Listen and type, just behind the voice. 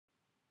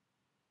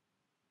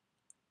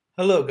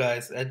Hello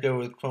guys, Edgar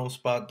with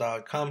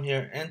ChromeSpot.com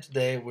here, and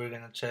today we're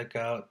gonna check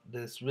out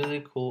this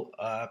really cool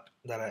app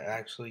that I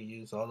actually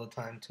use all the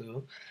time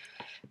too,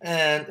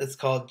 and it's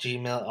called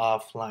Gmail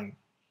Offline.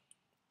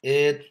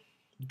 It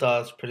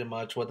does pretty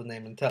much what the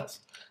name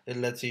entails. It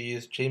lets you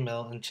use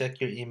Gmail and check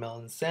your email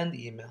and send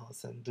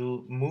emails and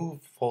do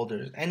move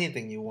folders,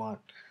 anything you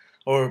want,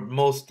 or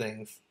most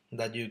things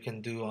that you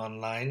can do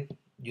online,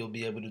 you'll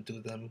be able to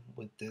do them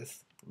with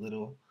this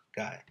little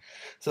guy.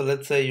 So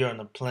let's say you're on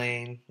a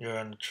plane, you're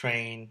on a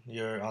train,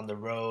 you're on the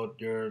road,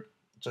 you're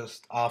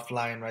just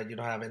offline, right? You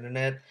don't have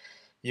internet.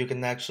 You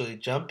can actually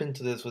jump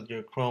into this with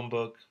your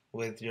Chromebook,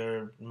 with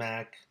your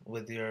Mac,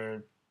 with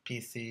your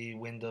PC,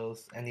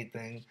 Windows,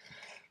 anything.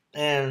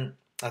 And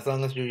as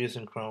long as you're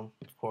using Chrome,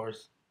 of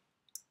course,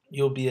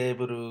 you'll be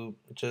able to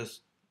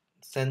just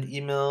send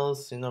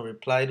emails,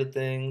 reply to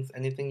things,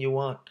 anything you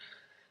want.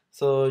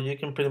 So you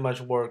can pretty much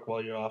work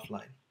while you're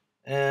offline.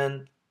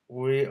 And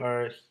we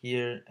are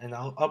here, and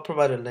I'll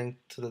provide a link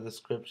to the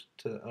description.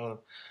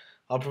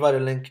 I'll provide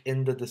a link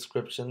in the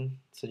description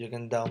so you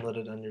can download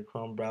it on your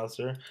Chrome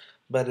browser.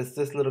 But it's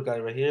this little guy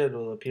right here. It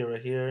will appear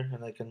right here,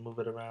 and I can move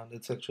it around.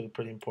 It's actually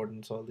pretty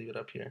important, so I'll leave it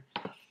up here.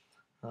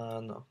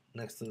 No,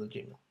 next to the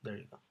Gmail. There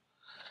you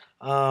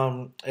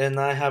go. And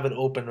I have it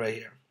open right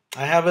here.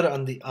 I have it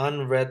on the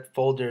unread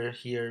folder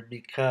here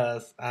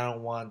because I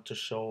don't want to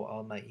show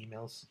all my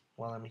emails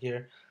while I'm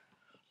here,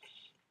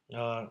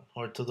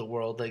 or to the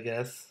world, I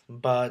guess.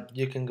 But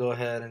you can go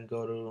ahead and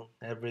go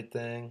to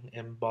everything,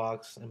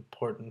 inbox,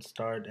 important,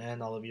 start,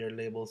 and all of your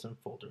labels and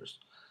folders.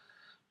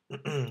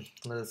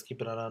 Let's keep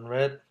it on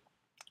unread.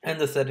 And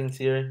the settings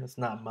here, it's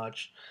not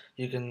much.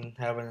 You can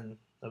have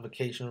a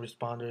vacation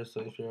responder,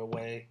 so if you're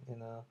away,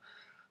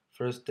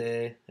 first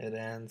day, it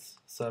ends,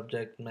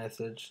 subject,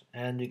 message,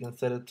 and you can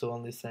set it to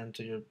only send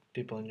to your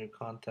people in your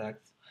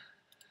contacts.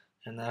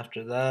 And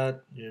after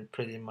that, you're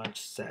pretty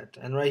much set.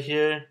 And right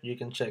here, you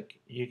can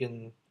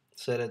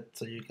set it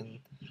so you can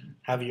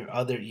have your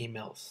other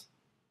emails.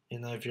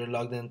 If you're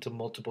logged into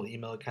multiple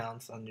email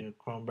accounts on your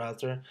Chrome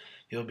browser,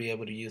 you'll be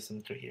able to use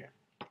them through here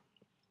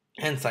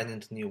and sign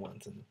into new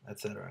ones and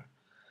etc.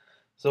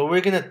 So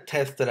we're gonna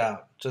test it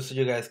out just so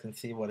you guys can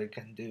see what it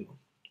can do.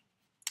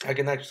 I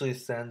can actually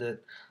send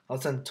it. I'll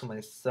send it to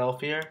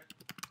myself here,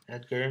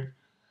 Edgar.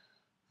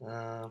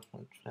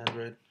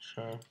 Android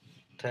sure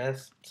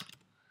test.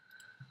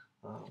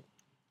 Uh,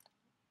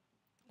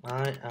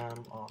 I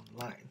am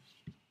online.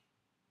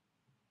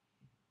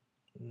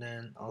 And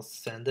then I'll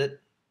send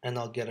it, and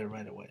I'll get it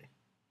right away.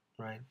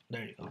 Right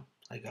there you go.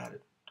 I got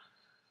it.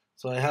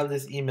 So I have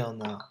this email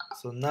now.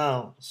 So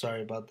now,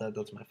 sorry about that.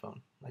 That's my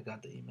phone. I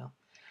got the email.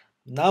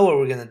 Now what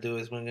we're gonna do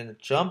is we're gonna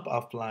jump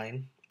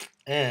offline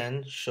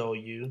and show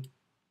you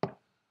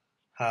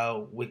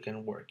how we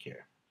can work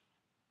here.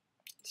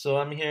 So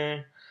I'm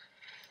here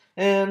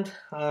and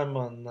I'm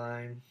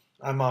online.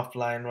 I'm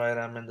offline, right?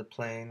 I'm in the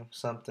plane,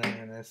 something,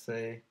 and I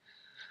say,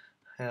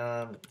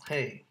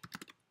 hey,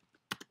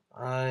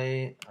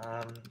 I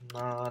am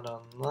not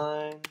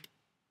online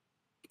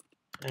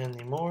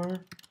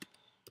anymore,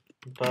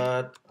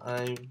 but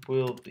I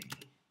will be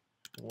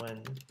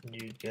when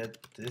you get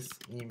this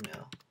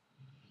email.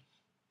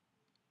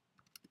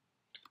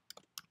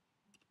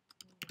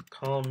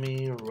 Call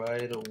me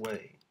right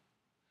away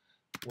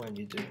when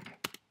you do.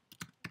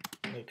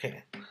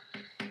 Okay,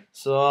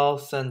 so I'll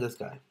send this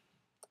guy.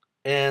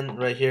 And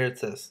right here it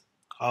says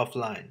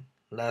offline.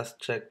 Last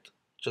checked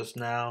just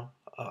now,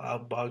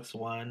 outbox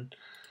one,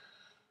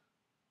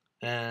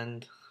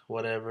 and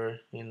whatever.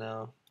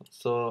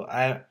 So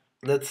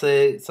let's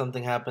say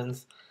something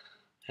happens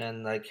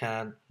and I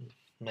can't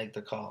make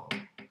the call.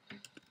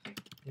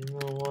 You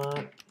know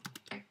what?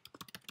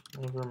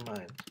 Never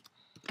mind.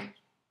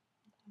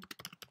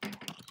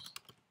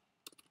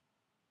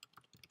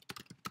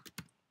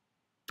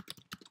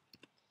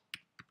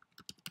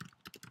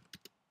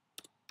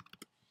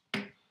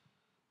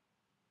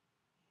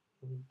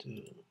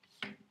 Do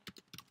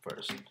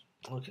first.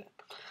 Okay.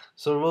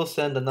 So we'll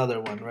send another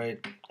one,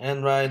 right?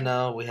 And right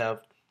now we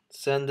have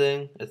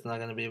sending. It's not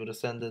gonna be able to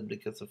send it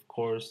because of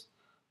course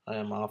I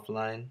am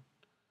offline.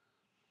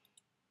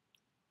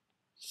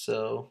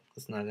 So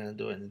it's not gonna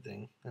do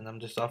anything. And I'm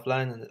just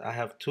offline and I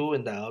have two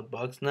in the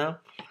outbox now.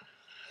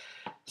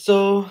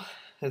 So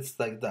it's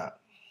like that.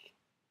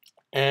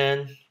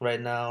 And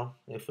right now,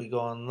 if we go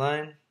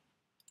online,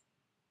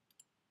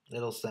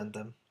 it'll send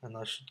them and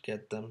I should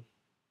get them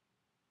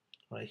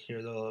right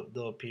here.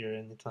 They'll appear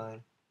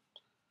anytime.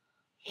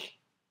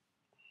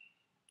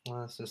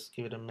 Let's just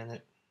give it a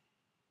minute.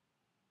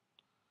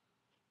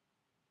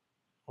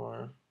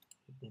 Or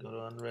you can go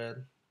to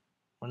unread.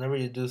 Whenever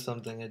you do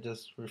something, it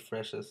just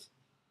refreshes.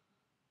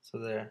 So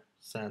there,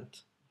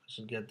 sent. I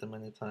should get them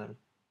anytime.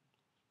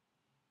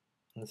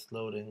 It's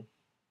loading.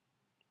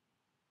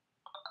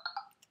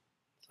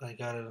 So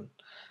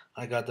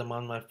I got them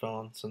on my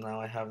phone, so now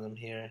I have them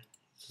here.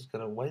 It's just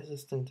gotta. Why is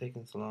this thing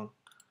taking so long?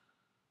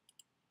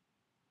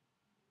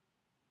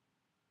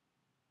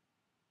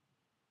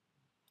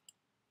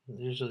 It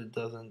usually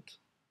doesn't.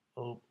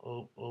 Oh,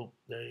 oh, oh,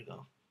 there you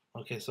go.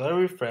 Okay, so I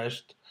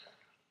refreshed.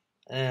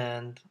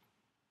 and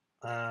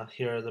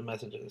here are the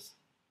messages.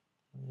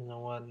 You know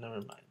what? Never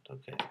mind.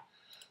 Okay,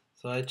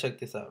 so I check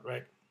this out,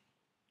 right?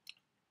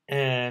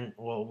 And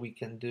what we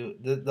can do,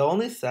 the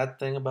only sad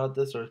thing about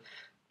this, or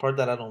part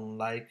that I don't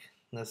like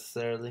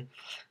necessarily,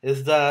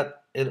 is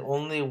that it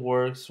only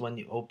works when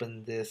you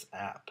open this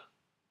app.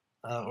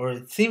 Or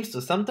it seems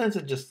to. Sometimes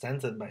it just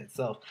sends it by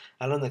itself.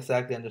 I don't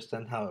exactly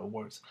understand how it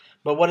works.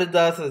 But what it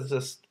does is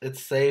just it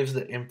saves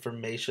the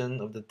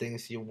information of the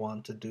things you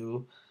want to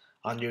do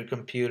on your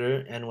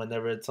computer, and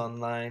whenever it's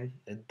online,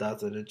 it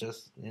does it. It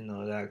just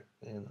it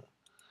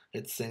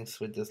syncs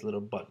with this little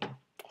button.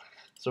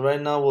 So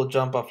right now we'll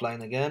jump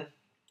offline again,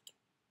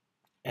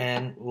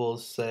 and we'll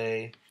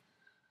say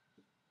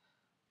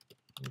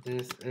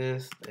this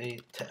is a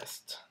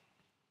test,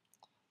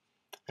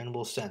 and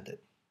we'll send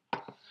it.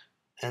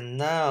 And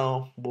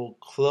now we'll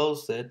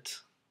close it,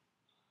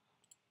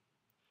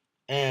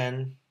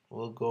 and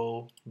we'll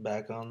go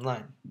back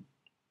online.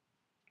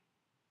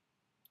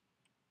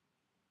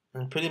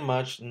 And pretty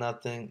much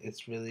nothing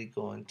is really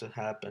going to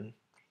happen.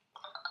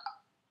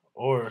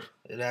 Or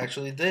it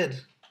actually did.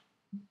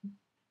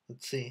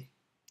 Let's see.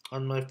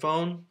 On my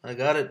phone, I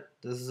got it.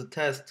 This is a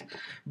test.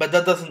 But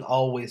that doesn't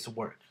always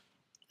work.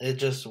 It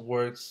just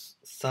works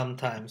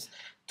sometimes.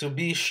 To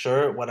be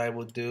sure, what I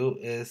would do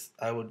is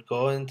I would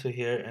go into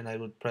here and I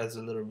would press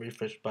the little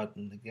refresh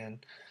button again.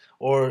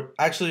 Or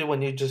actually,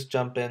 when you just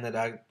jump in, it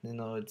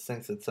it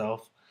syncs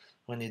itself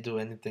when you do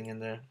anything in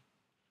there.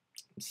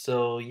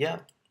 So yeah,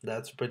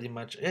 that's pretty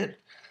much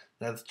it.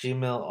 That's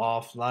Gmail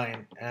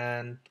offline,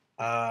 and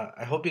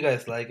I hope you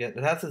guys like it.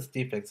 It has its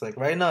defects. Like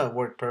right now, it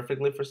worked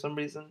perfectly for some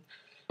reason,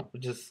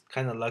 which is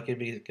kind of lucky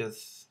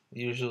because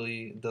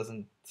usually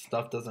doesn't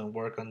stuff doesn't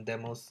work on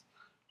demos,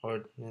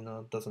 or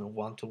doesn't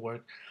want to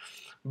work.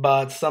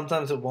 But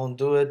sometimes it won't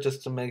do it.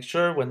 Just to make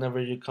sure,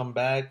 whenever you come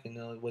back,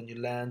 when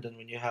you land and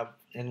when you have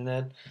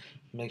internet,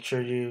 make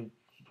sure you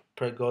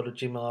go to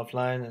Gmail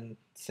offline and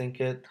sync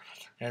it,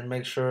 and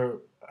make sure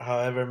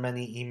however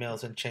many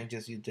emails and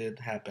changes you did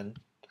happen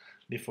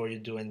before you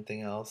do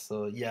anything else.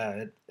 So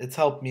yeah, it's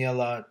helped me a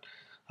lot.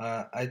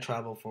 I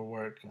travel for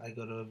work. I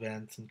go to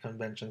events and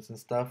conventions and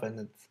stuff,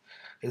 and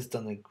it's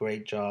done a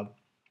great job.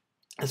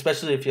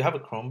 Especially if you have a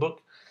Chromebook.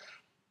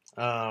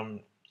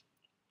 Um,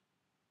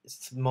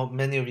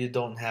 Many of you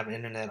don't have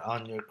internet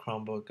on your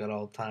Chromebook at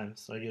all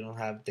times, or you don't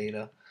have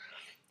data.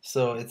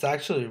 So it's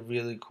actually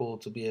really cool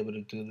to be able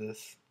to do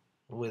this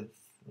with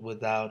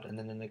without an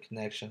internet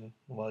connection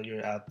while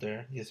you're out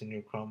there using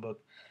your Chromebook.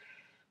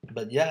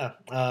 But yeah,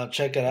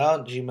 check it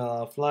out,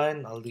 Gmail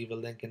Offline. I'll leave a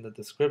link in the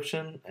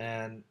description,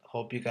 and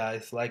hope you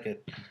guys like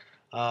it.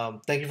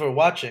 Thank you for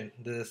watching.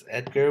 This is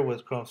Edgar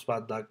with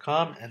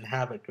Chromespot.com, and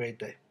have a great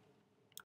day.